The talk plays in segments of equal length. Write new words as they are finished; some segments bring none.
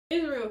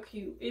It's real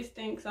cute. It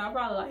stinks, so I'll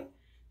probably like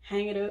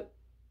hang it up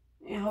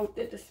and hope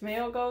that the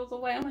smell goes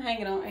away. I'm gonna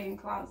hang it on Aiden's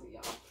closet,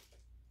 y'all.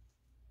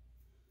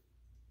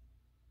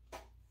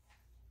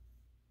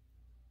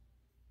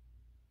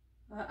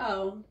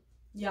 Uh-oh,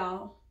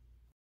 y'all.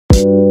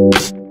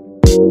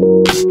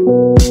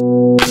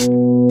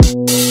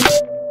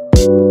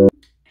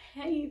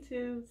 Hey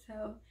YouTube,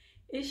 so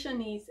it's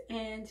Shanice,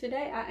 and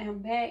today I am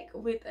back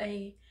with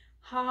a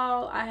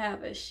haul. I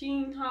have a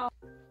Shein haul,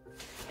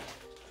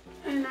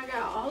 and I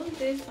got all of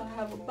this. So I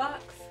have a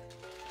box,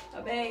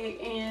 a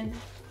bag, and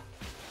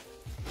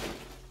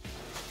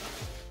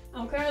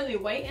I'm currently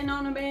waiting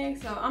on a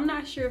bag, so I'm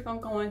not sure if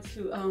I'm going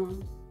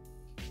to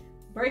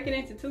break it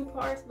into two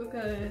parts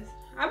because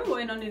I've been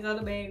waiting on this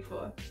other bag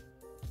for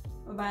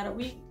about a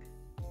week.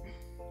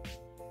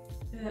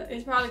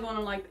 It's probably going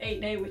on like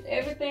 8 days, which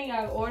everything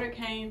I ordered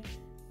came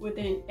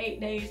within 8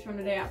 days from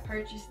the day I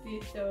purchased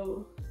it.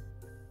 So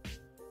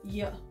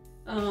yeah,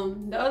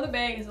 the other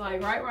bag is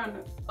like right around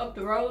up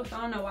the road, so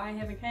I don't know why it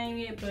haven't came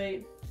yet,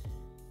 but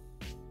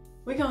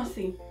we're gonna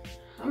see.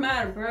 I'm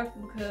out of breath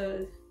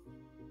because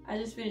I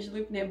just finished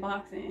lifting that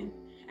box, and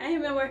I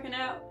ain't been working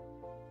out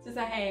since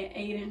I had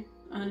Aiden,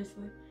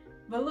 honestly.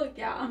 But look,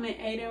 y'all, I'm in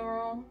Aiden's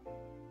room,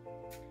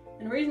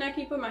 and the reason I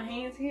keep putting my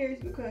hands here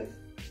is because,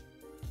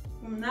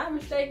 if I'm not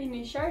mistaken,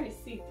 this shirt is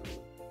see-through.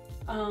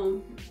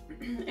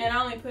 And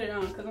I only put it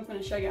on because I'm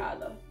gonna show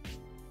y'all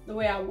the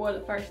way I wore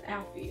the first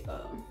outfit.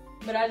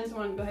 But I just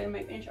wanted to go ahead and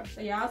make the intro.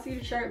 So y'all see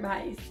the shirt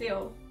by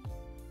itself,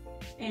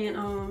 and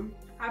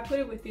I put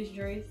it with this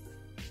dress,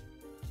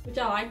 which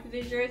I liked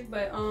this dress.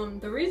 But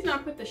the reason I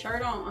put the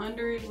shirt on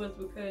under it was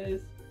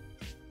because,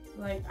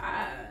 like,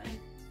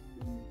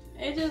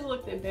 it just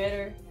looked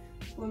better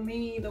with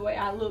me the way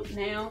I look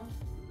now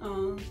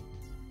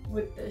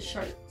with the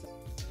shirt.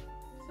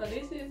 So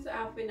this is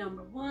outfit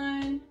number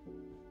one.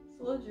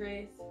 It's a little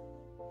dress.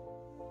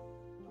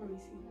 Let me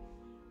see.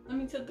 Let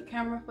me tilt the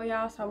camera for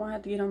y'all so I won't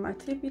have to get on my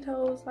tippy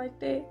toes like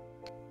that.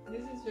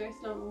 This is dress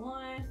number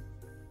one.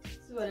 This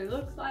is what it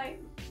looks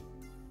like.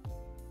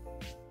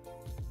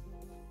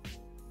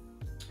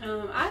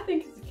 I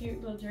think it's a cute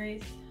little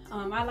dress.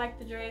 I like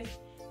the dress.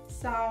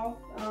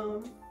 Soft.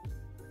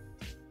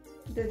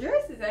 The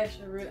dress is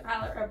actually really,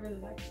 I really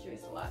like the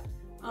dress a lot.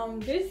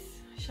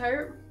 This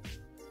shirt,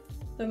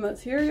 the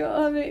material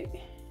of it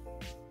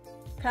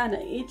kind of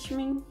itched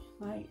me,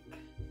 like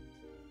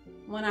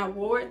when I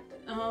wore it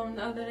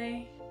the other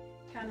day,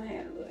 kind of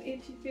had a little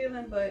itchy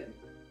feeling. But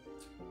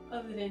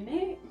other than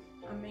that,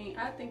 I mean,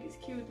 I think it's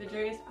cute, the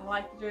dress. I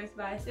like the dress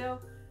by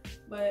itself,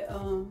 but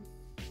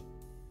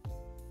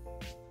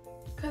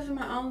because of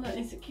my own little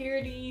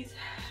insecurities,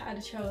 I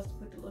just chose to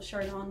put the little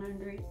shirt on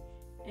under it.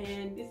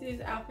 And this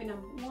is outfit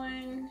number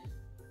one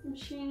from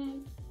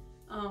Shein.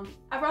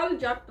 I probably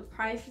dropped the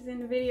prices in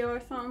the video or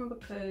something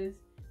because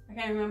I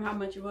can't remember how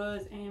much it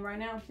was, and right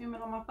now I'm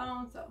filming on my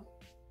phone, so.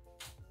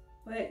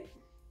 But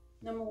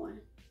number one.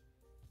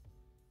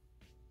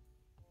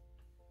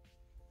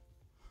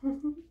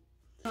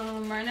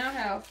 Right now I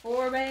have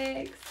 4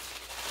 bags,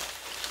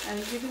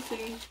 as you can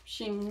see,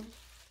 Shein.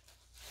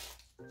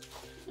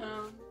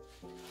 No,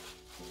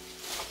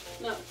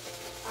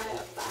 I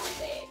have 5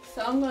 bags.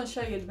 So I'm gonna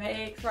show you the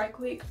bags right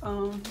quick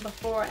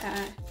before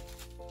I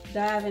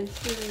dive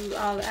into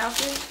all the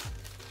outfits.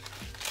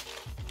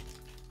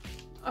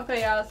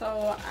 Okay, y'all,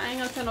 so I ain't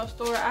gonna tell no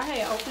story. I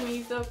had opened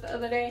these up the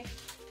other day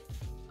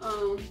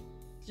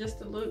just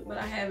to look, but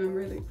I haven't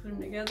really put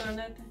them together or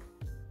nothing.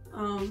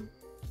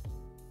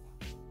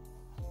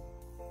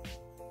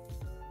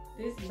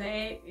 This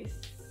bag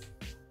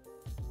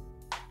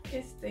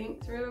it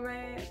stinks really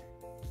bad,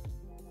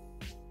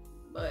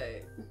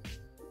 but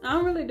I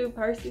don't really do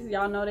purses.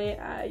 Y'all know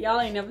that.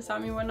 Y'all ain't never saw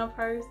me with no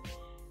purse.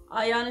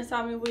 All y'all done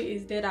saw me with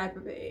is that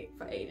diaper bag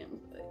for Aiden.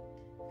 But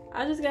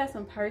I just got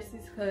some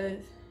purses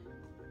because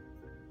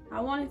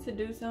I wanted to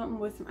do something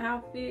with some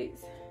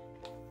outfits.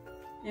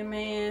 And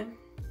man,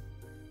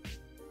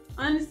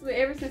 honestly,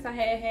 ever since I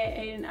had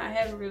Aiden, I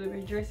haven't really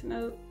been dressing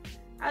up.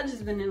 I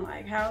just been in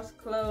like house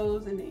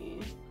clothes and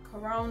then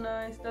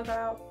Corona and stuff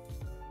out.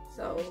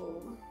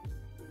 So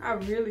I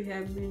really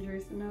haven't been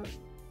dressing up.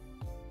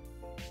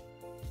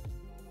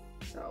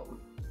 So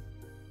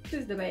this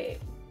is the bag.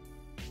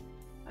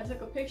 I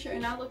took a picture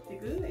and I looked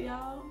good,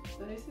 y'all.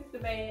 So this is the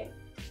bag.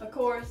 Of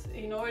course,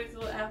 ignore this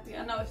little outfit.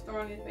 I know it's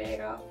throwing this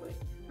bag off, but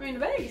I mean, the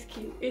bag is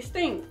cute. It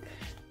stinks,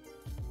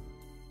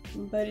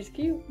 but it's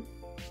cute.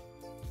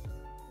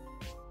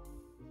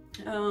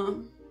 I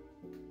don't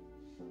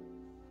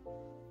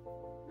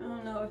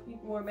know if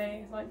people wore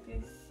bags like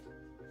this.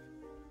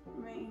 I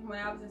mean, when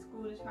I was in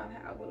school, that's probably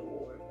how I would have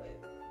wore it, but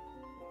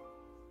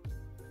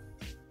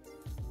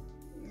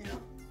you know.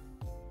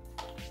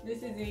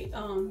 This is it.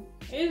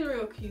 It's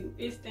real cute.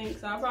 It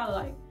stinks, so I'll probably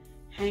like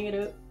hang it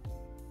up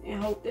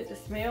and hope that the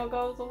smell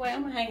goes away.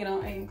 I'm gonna hang it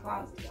on Aiden's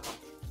closet, y'all.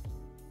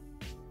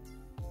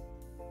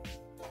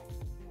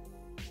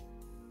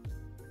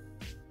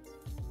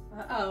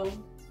 Uh-oh,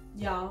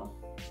 y'all.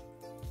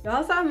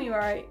 Y'all saw me,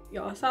 right?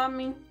 Y'all saw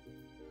me.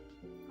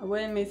 I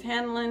wasn't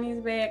mishandling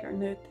his bag or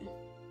nothing.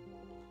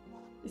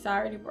 It's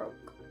already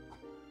broke.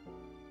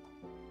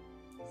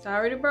 It's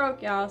already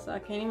broke, y'all, so I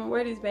can't even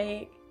wear this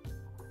bag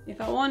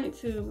if I wanted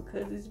to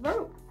because it's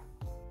broke.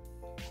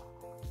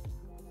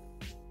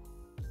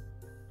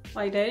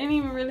 Like, they didn't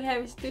even really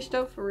have it stitched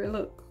up for real.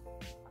 Look.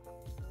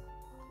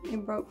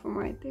 It broke from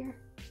right there.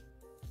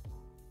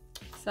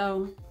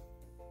 So,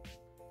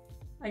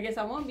 I guess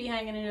I won't be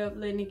hanging it up,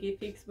 letting it get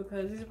fixed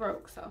because it's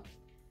broke. So,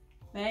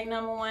 bag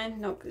number 1,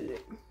 no good.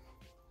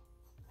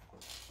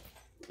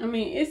 I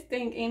mean, it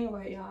stink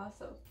anyway, y'all,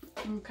 so.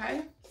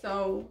 Okay,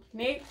 so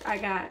next I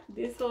got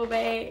this little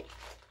bag.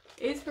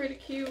 It's pretty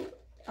cute.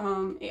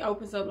 It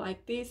opens up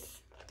like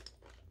this.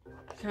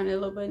 Turn that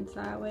little button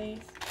sideways.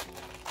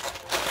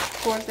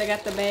 Of course, I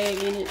got the bag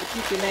in it to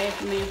keep your bag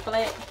from being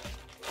flat.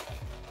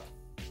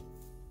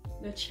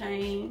 The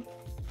chain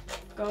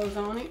goes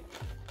on it.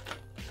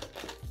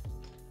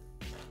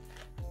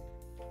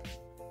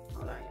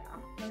 Hold on,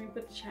 y'all. Let me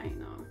put the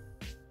chain on.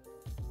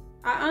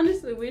 I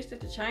honestly wish that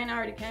the chain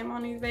already came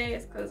on these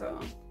bags because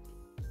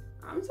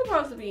I'm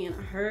supposed to be in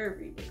a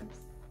hurry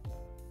because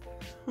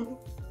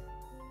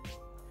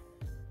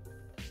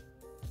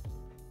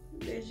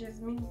it's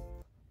just me.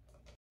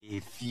 A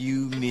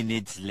few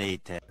minutes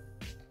later.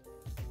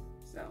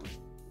 So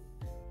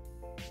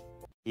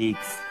 6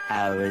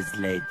 hours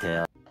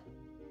later.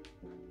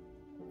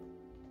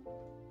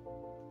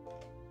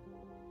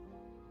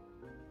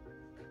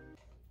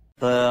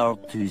 4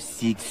 to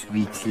 6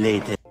 weeks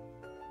later.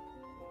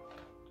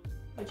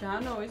 but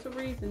y'all know it's a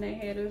reason they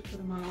had us put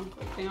them on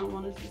because they don't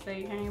want us to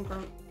say it came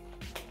broke.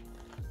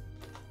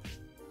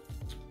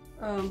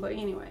 But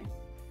anyway,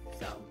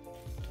 so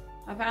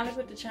I finally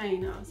put the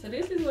chain on. So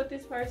this is what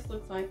this purse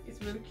looks like.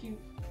 It's really cute.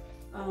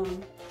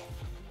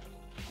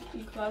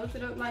 You close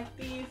it up like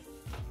this,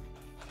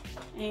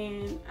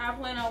 and I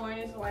plan on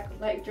wearing this like a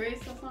black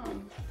dress or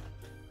something.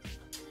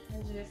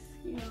 And just,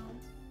 you know,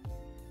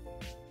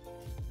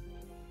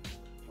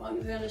 as long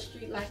as it's in the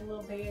street like a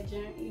little badge,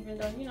 even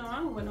though, you know, I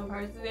don't wear no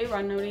purses.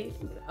 Everybody know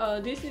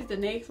that. This is the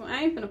next one.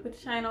 I ain't finna put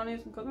the chain on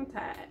this one because I'm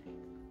tired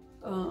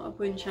of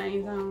putting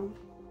chains on.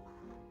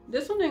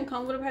 This one didn't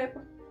come with a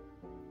paper.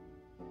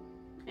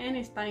 And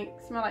it stank.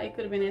 Smell like it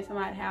could have been at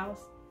somebody's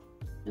house.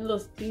 A little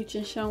stitch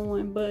and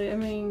showing. But, I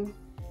mean,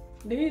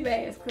 these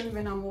bags could have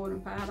been no more than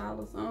 $5. I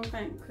don't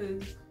think.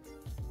 Because,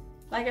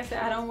 like I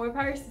said, I don't wear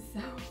purses.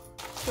 So,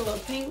 it's a little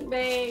pink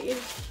bag.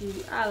 It's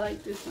cute. I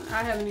like this one.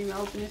 I haven't even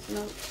opened this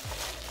one up.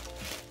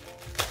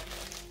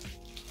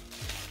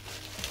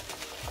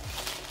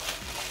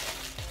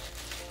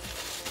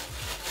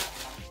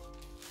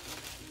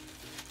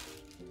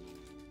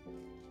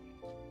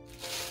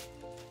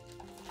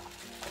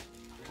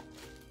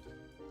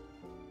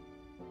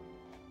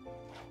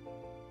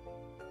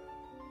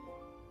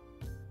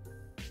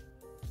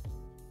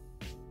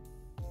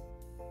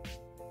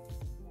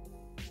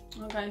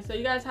 Okay, so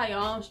you guys have your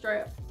own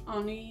strap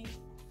on these.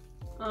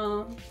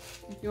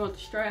 If you want the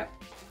strap,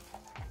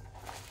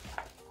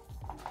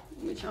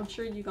 which I'm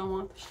sure you're gonna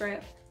want the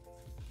strap.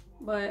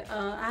 But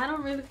I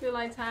don't really feel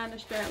like tying the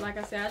strap. Like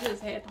I said, I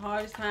just had the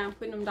hardest time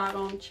putting them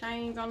doggone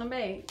chains on the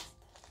bags.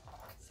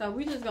 So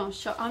we just gonna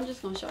show. I'm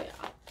just gonna show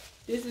y'all.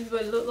 This is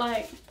what it looked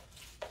like.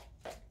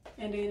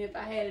 And then if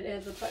I had it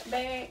as a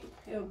bag,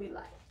 it would be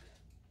like.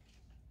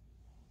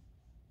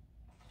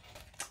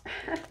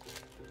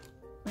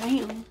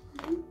 Bam.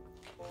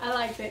 I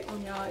like that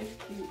one, y'all. It's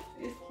cute.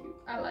 It's cute.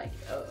 I like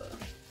it.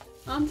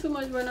 I'm too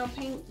much wearing no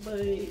pink,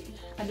 but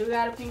I do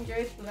got a pink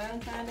dress for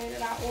Valentine's Day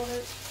that I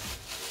ordered.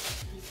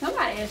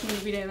 Somebody asked me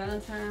to be that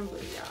Valentine,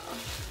 but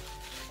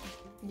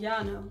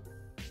y'all know.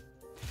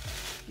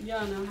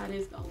 Y'all know how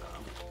this gonna go.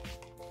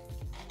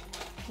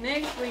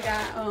 Next we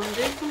got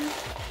this one.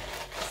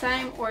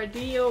 Same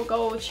ordeal,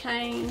 gold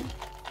chain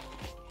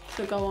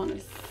to go on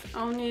this.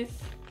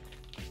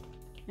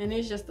 And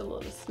it's just a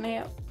little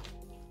snap.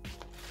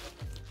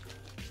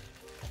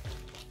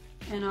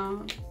 And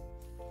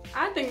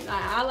I think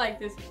I like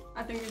this one.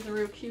 I think it's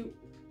real cute.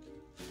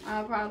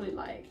 I'll probably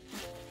like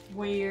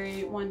wear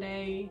it one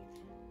day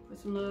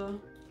with some little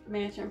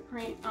matching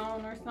print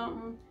on or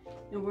something,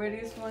 and wear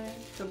this one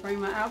to bring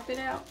my outfit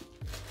out.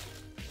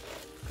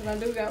 Cause I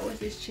do got with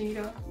this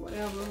cheetah,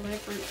 whatever,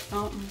 leopard,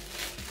 something.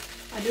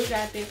 I do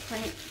got that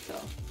print. So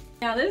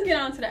now let's get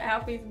on to the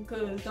outfits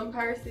because them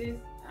purses,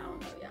 I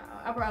don't know,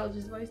 y'all. I probably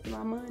just wasted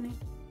my money.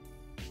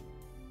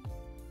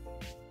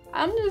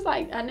 I'm just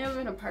like, I never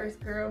been a purse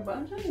girl, but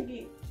I'm trying to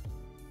get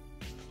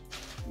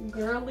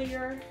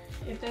girlier,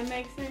 if that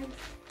makes sense.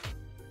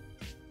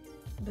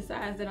 The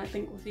size that I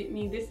think will fit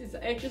me. This is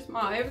extra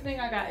small.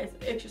 Everything I got is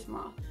extra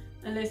small.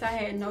 Unless I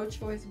had no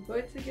choice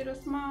but to get a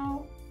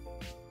small.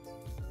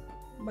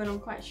 But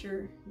I'm quite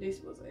sure this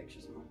was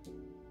extra small.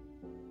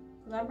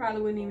 Because I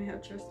probably wouldn't even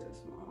have trusted a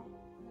small.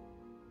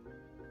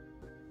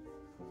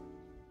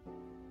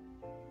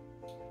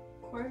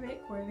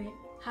 Corvette.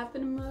 Hop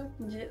in the mug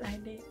and jet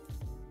like that.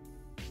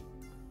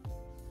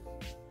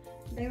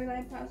 They were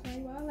like, Pops, why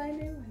you all like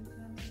that?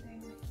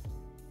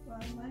 Why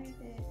like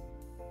that?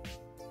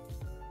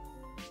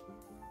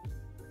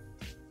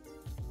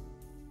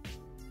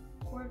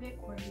 Corvette.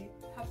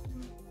 Hop in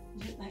the mug,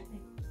 jet like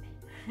that.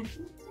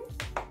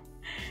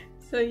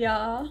 So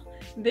y'all,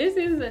 this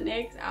is the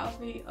next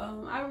outfit.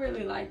 I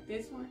really like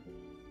this one.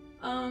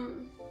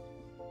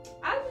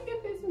 I think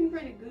it fits me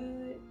pretty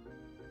good.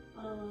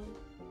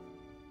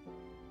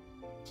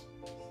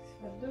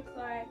 What it looks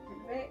like from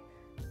the back.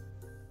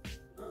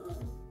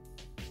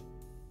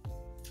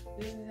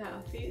 This is how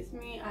it fits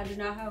me. I do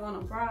not have on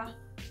a bra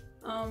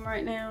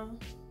right now.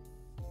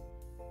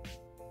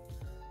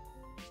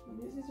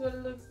 This is what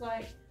it looks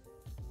like.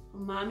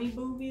 Mommy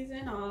boobies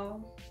and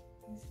all.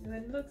 This is what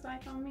it looks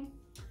like on me.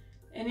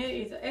 And it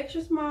is an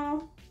extra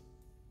small.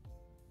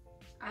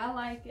 I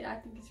like it. I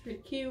think it's pretty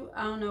cute.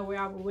 I don't know where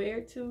I would wear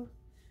it to.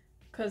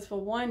 Cause for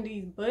one,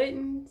 these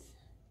buttons,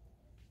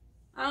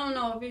 I don't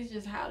know if it's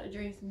just how the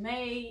dress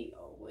made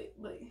or what,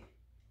 but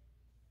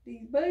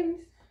these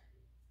buttons,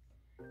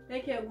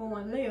 they kept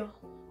going left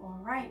or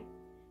right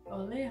or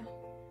left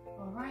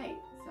or right.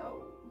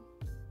 So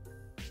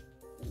it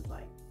was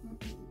like,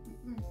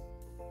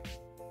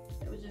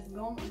 it was just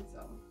going.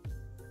 So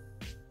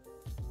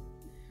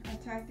I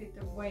turned it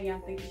the way I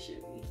think it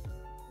should be.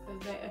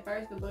 Cause at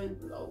first the buttons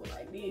was over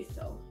like this.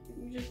 So if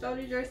you just throw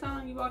the dress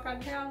on, you walk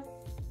out the house,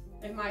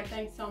 they might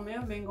think something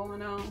else been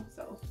going on.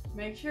 So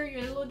make sure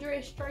your little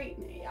dress straight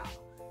now, y'all.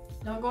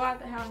 Don't go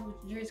out the house with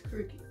your dress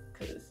crooked,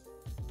 cause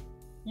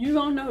you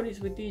gonna notice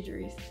with these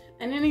dress.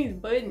 And then these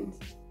buttons,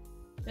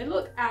 they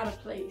look out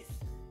of place.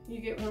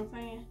 You get what I'm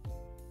saying?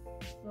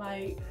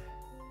 Like,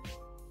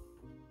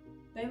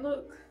 they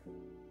look,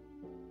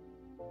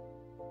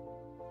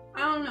 I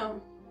don't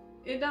know.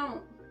 It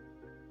don't,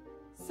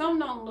 some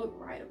don't look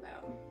right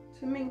about them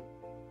to me.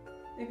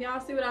 If y'all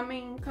see what I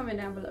mean, comment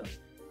down below.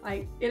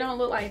 Like, it don't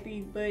look like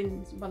these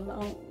buttons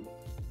belong.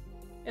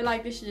 It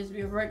like this should just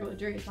be a regular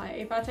dress. Like,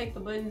 if I take the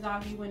buttons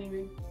off, you wouldn't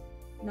even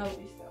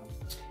notice. So,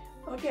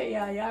 okay,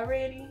 y'all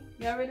ready?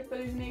 Y'all ready for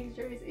this next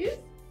dress? It's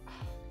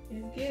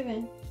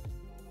giving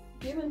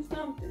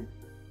something.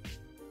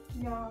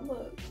 Y'all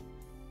look.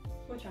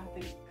 What y'all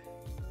think?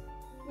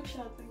 What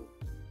y'all think?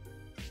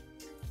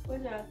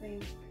 What y'all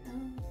think?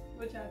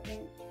 What y'all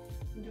think?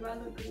 Do I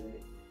look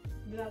good?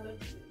 Do I look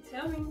good?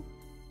 Tell me in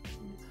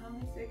the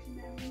comment section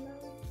down below.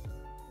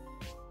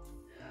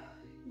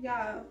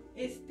 Y'all,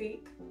 it's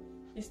thick.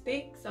 It's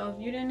thick, so if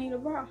you didn't need a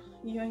bra,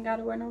 you ain't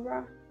gotta wear no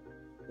bra.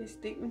 It's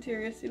thick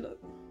material. See,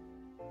 look.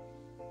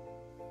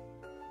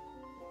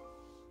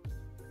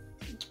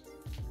 It's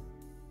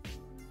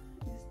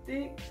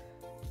thick.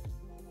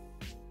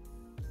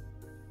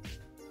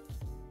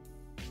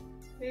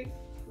 Thick,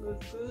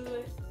 looks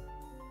good.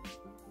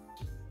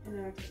 And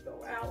then I just go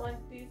out like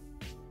this.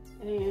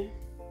 And then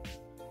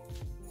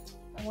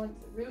I want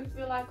to really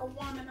feel like a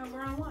woman, a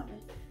grown woman.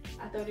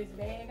 I throw this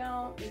bag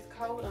on. It's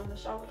cold on the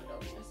shoulder though,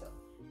 man. So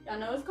y'all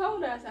know it's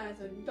cold outside,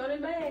 so if you throw this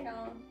bag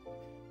on,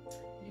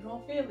 you're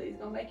gonna feel it. It's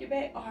gonna make your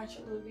back arch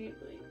a little bit,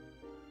 but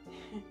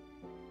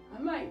I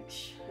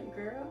might,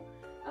 girl,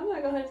 I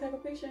might go ahead and take a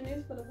picture of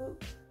this for the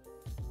book.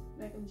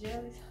 Make them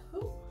jealous.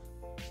 Who?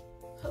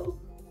 Who?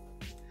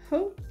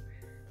 Who?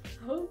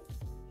 Who?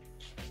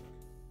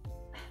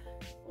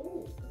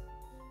 Ooh.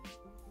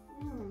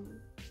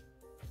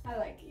 I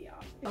like it,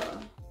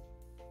 y'all.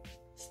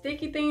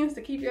 Sticky things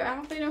to keep your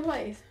outfit in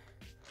place.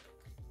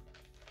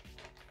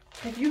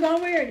 If you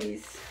gonna wear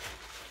these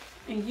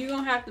and you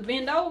gonna have to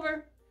bend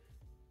over,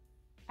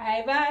 I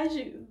advise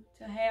you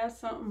to have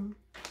something,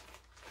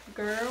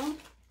 girl.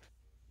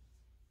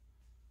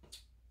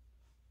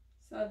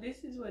 So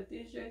this is what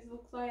this dress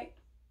looks like.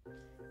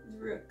 It's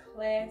real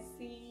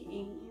classy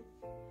and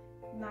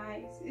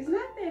nice. It's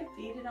not that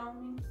fitted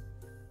on me,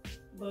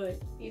 but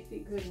it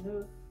fit good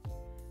enough.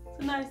 It's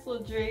a nice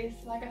little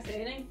dress. Like I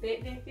said, it ain't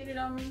that fitted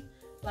on me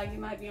like it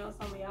might be on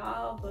some of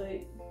y'all, but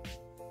I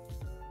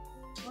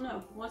don't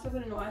know. Once I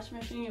put it in the washing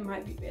machine, it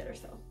might be better.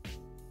 So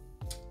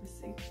let's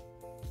see.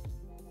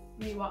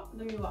 Let me walk.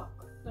 Let me get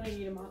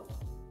a model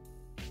walk,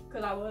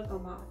 cause I was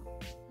gonna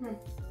model.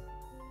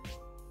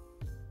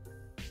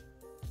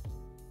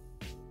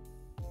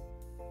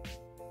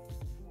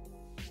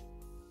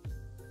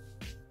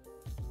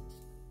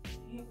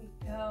 Here we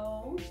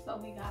go. So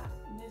we got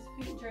this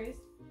pink dress.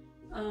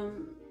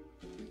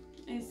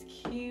 It's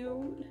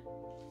cute.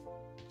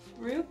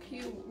 Real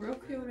cute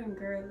and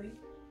girly.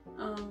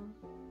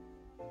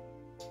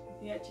 If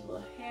you got your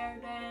little hair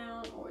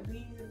down, or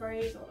these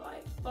braids, or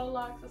like faux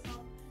locks or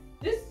something,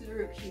 this is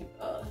real cute.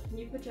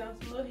 You put you on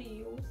some little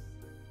heels,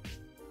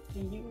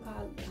 and you can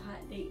call it the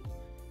hot date.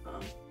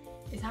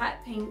 It's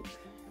hot pink,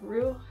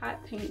 real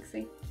hot pink.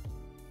 See,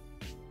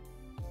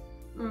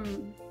 I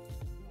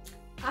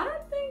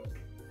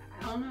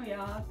don't know,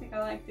 y'all. I think I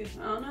like this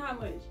one. I don't know how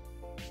much.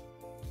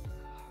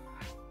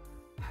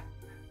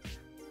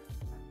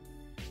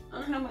 I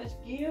don't know how much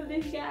give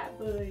this got,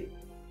 but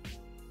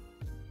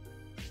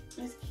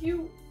it's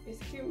cute.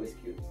 It's cute. It's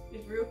cute.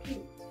 It's real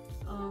cute.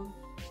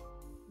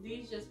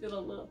 These just feel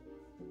a little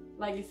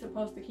like it's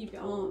supposed to keep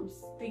your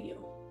arms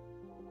still.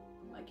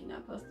 Like you're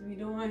not supposed to be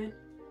doing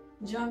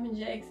jumping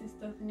jacks and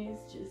stuff, and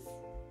it's just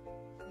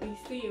be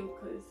still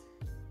because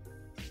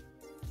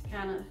it's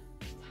kind of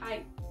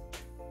tight.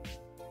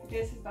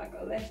 guess it's like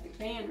an elastic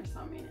band or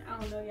something. I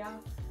don't know, y'all.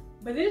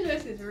 But this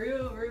dress is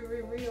real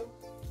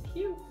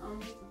cute.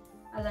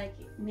 I like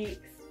it.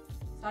 Next,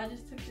 so I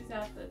just took this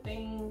out the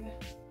thing.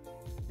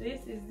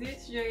 This is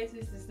this dress.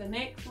 This is the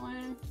next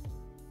one.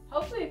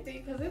 Hopefully it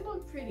fits, because it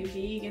looked pretty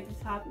big at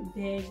the top and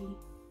baggy.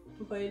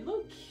 But it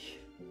look cute.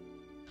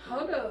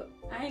 Hold up.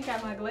 I ain't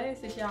got my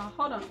glasses, y'all.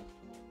 Hold on.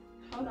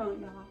 Hold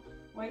on, y'all.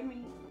 Wait a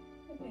minute.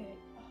 Look at it.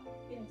 Oh,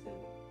 get into it.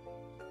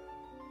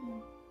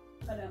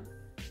 Hold on.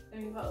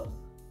 Let me pose.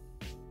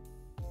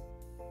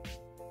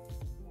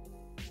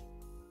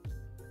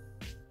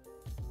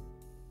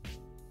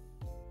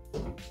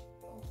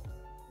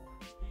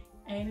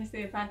 And it said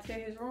if I tear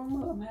his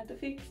room up, I'm gonna have to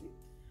fix it.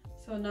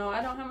 So no,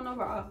 I don't have no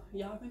bra.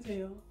 Y'all can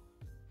tell.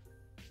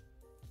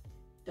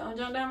 Don't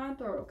jump down my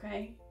throat,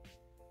 okay?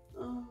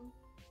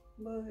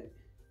 But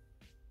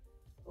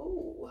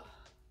ooh,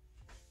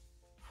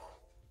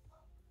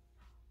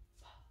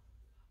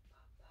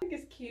 I think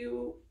it's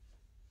cute.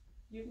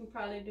 You can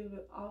probably do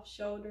the off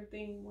shoulder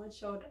thing, one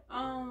shoulder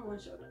on, one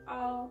shoulder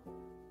off.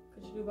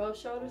 Could you do both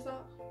shoulders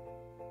off?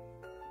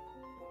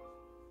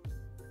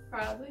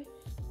 Probably.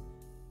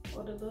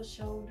 Or the little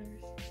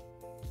shoulders.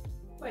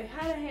 Wait,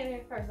 how did I have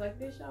that first? Like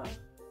this, y'all?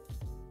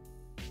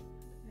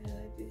 Yeah,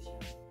 like this,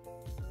 y'all.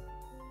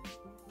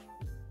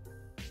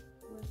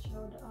 One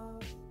shoulder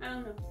off. I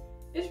don't know.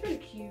 It's pretty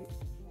cute.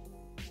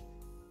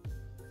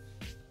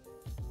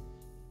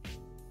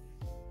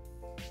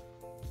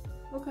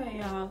 Okay,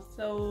 y'all.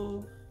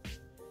 So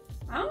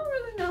I don't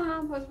really know how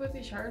I'm supposed to put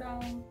this shirt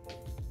on,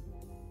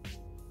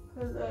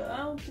 cause I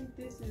don't think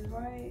this is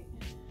right.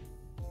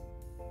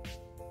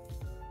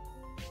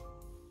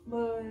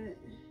 But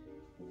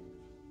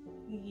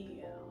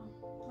yeah,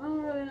 I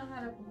don't really know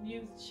how to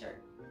use the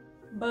shirt.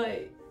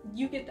 But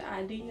you get the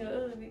idea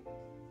of it.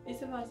 It's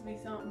supposed to be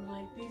something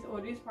like this, or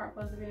this part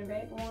supposed to be in the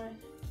back one.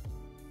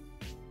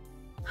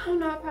 I don't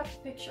know, I popped a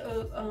picture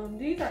of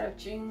these are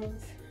the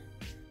jeans.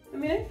 I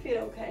mean, they fit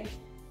okay.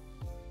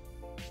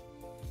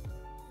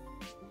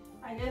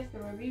 I guess the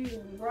reviews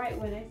was right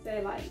when they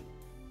say like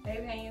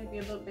baby hands be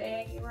a little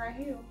baggy right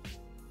here.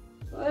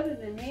 But other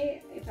than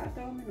that, if I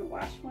throw them in the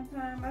wash one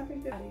time, I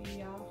think that's it,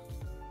 y'all.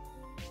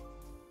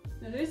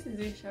 Now this is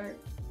this shirt.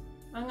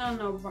 I don't got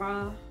no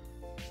bra.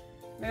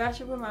 Maybe I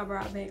should put my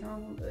bra back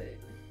on, but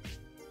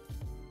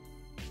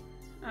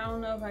I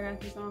don't know if I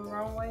got this on the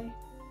wrong way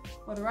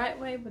or the right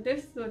way. But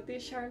this is what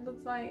this shirt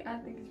looks like. I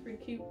think it's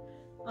pretty cute.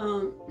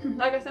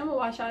 Like I said, I'm gonna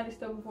wash all this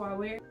stuff before I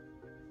wear it.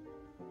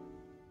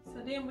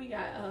 So then we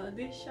got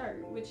this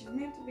shirt, which is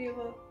meant to be a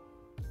little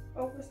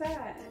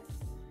oversized.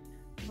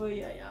 But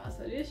yeah, y'all,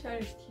 so this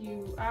shirt is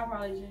cute. I'll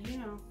probably just, you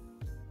know,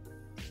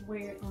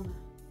 wear it on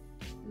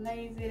a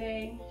lazy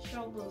day.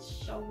 Show a little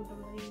shoulder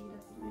blade or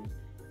something.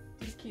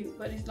 It's cute,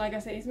 but it's like I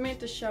said, it's meant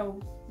to show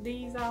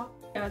these off.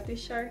 Got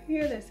this shirt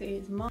here that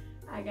says Mom.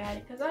 I got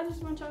it because I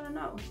just want y'all to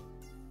know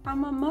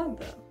I'm a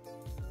mother.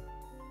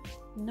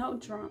 No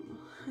drama.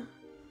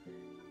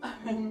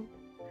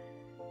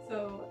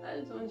 So I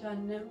just want y'all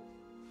to know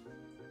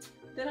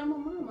that I'm a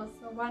mama.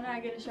 So why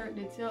not get a shirt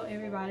that tell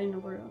everybody in the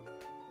world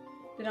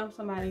that I'm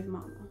somebody's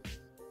mama?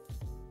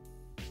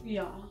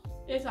 Y'all,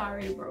 it's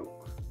already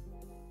broke.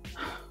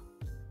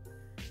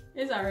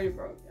 It's already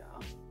broke,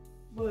 y'all.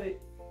 But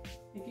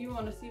if you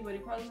want to see what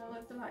it probably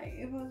looks like,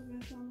 it was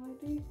something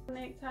like this.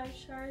 Necktie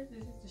shirt.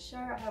 This is the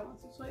shirt. I have on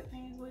some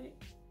sweatpants with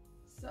it.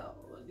 So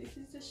this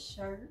is the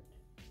shirt.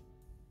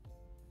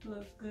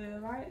 Looks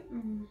good, right?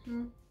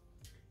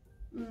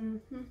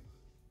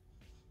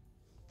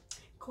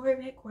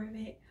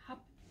 Corvette,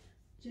 hop,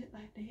 just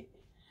like that.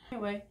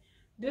 Anyway,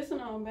 this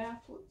one on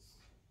backwards.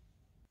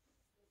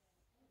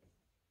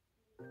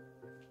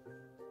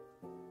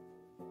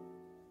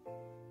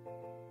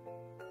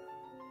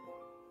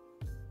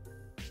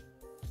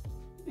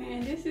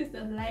 And this is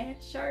the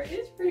last shirt.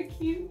 It's pretty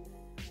cute.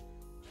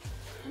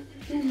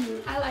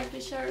 I like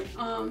this shirt.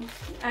 I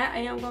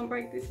am gonna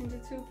break this into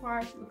two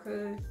parts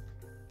because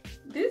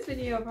this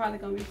video probably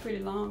gonna be pretty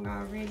long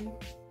already.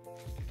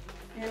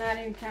 And I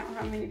didn't count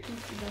how many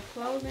pieces of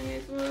clothing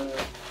this was.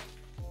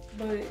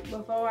 But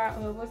before I,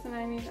 what's the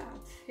name is,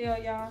 I'll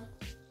tell y'all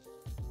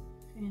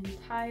in the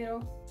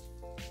title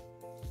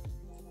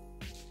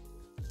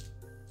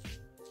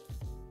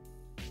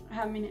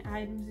how many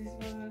items this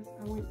was.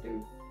 I went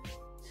through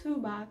 2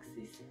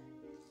 boxes.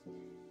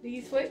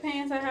 These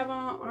sweatpants I have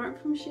on aren't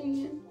from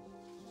Shein,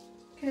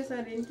 because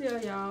I didn't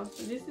tell y'all.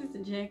 So this is the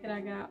jacket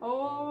I got.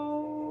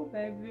 Oh,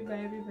 baby,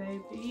 baby,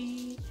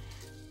 baby.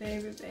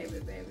 Baby, baby,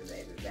 baby,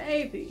 baby,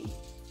 baby.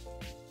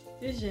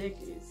 This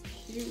jacket is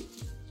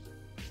cute.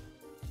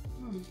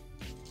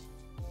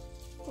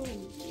 Oh,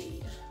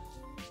 yeah.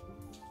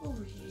 Oh,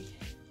 yeah.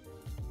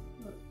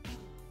 Look.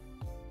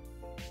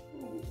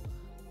 Oh.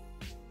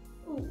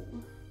 Oh.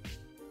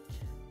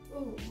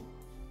 Oh.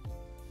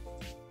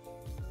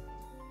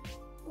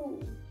 Oh.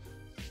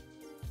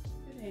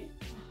 It ain't.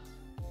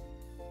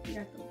 You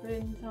got the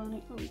buttons on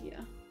it. Oh,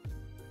 yeah.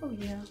 Oh,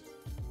 yeah.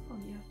 Oh,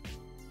 yeah.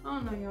 I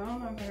don't know, y'all. I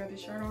don't know if I got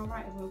this shirt on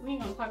right, but we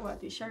ain't gonna talk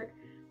about this shirt.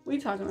 We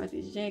talking about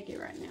this jacket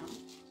right now.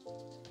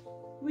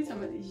 We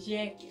talking about this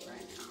jacket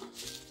right now.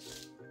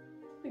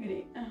 Look at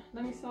it.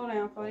 Let me slow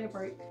down for that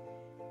break.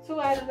 2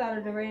 items out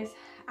of the rest.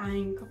 I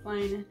ain't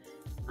complaining.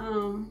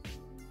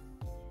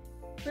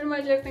 Pretty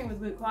much everything was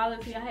good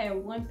quality. I had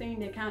one thing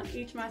that kind of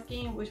itched my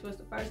skin, which was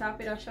the first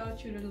outfit I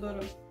showed you, the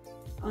little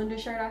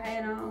undershirt I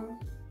had on.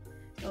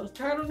 Those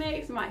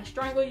turtlenecks might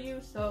strangle you,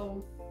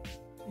 so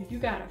if you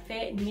got a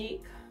fat neck,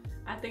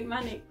 I think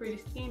my neck pretty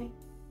skinny.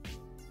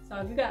 So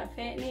if you got a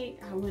fat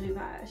neck, I wouldn't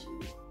advise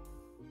you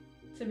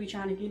to be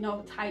trying to get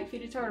no tight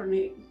fitted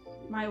turtleneck.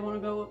 You might want to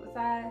go up a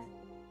size.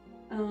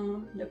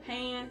 The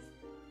pants,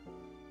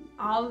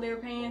 all of their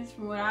pants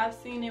from what I've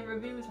seen in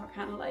reviews are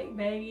kind of like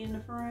baggy in the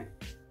front.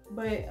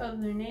 But other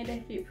than that,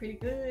 they fit pretty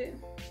good.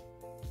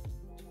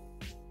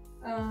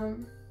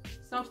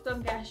 Some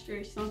stuff got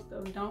stretch, some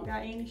stuff don't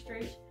got any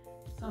stretch.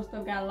 Some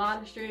stuff got a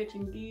lot of stretch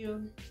and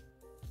give.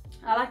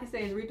 All I can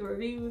say is read the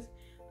reviews.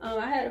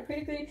 I had a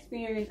pretty good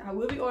experience. I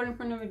will be ordering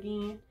from them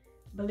again,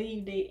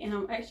 believe that. And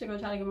I'm actually gonna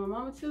try to get my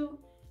mama too.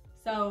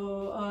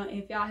 So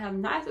if y'all have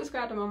not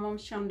subscribed to my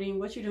mama's channel, then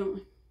what you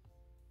doing?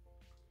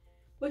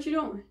 What you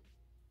doing?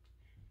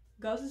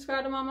 Go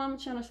subscribe to my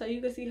mama's channel so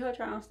you can see her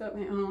trying stuff.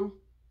 And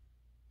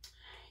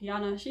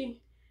y'all know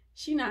she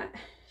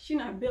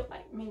not built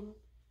like me.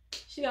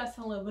 She got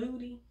some little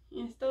booty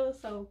and stuff,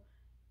 so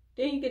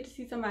then you get to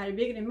see somebody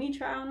bigger than me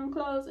try on them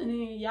clothes, and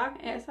then y'all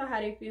can ask her how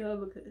they feel,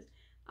 because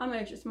I'm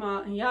extra small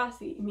and y'all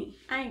see me.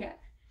 I ain't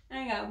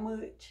got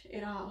much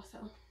at all,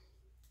 so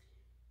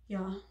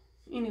y'all.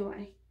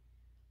 Anyway,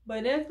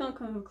 but that's gonna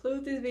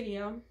conclude this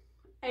video.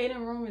 Aiden's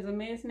room is a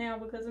mess now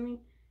because of me,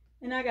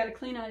 and I gotta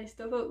clean all this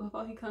stuff up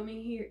before he come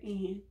in here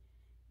and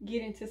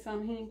get into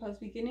something he ain't supposed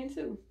to be getting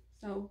into.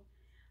 So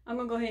I'm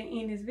gonna go ahead and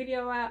end this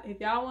video out. If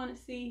y'all want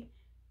to see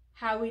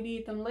how we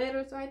did them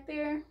letters right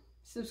there,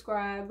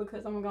 subscribe,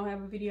 because I'm gonna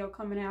have a video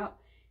coming out.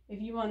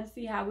 If you want to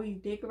see how we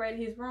decorated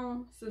his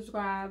room,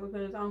 subscribe,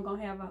 because I'm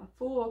gonna have a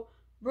full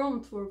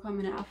room tour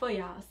coming out for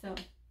y'all. So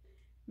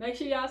make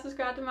sure y'all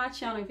subscribe to my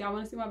channel if y'all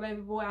want to see my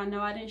baby boy. I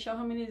know I didn't show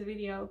him in this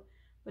video,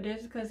 but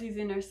that's because he's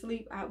in there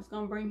asleep. I was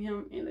gonna bring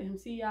him and let him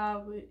see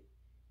y'all with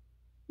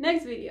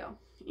next video.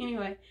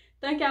 Anyway,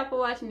 thank y'all for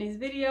watching this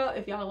video.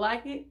 If y'all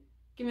like it,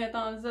 give me a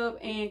thumbs up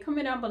and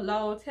comment down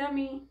below. Tell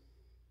me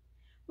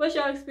what's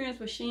your experience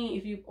with Shein,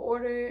 if you've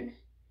ordered,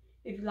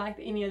 if you liked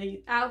any of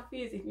these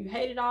outfits, if you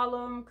hated all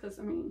of them, because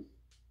I mean,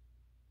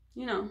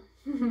 you know.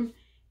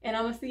 And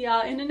I'm gonna see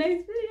y'all in the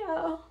next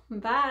video.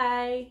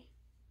 Bye.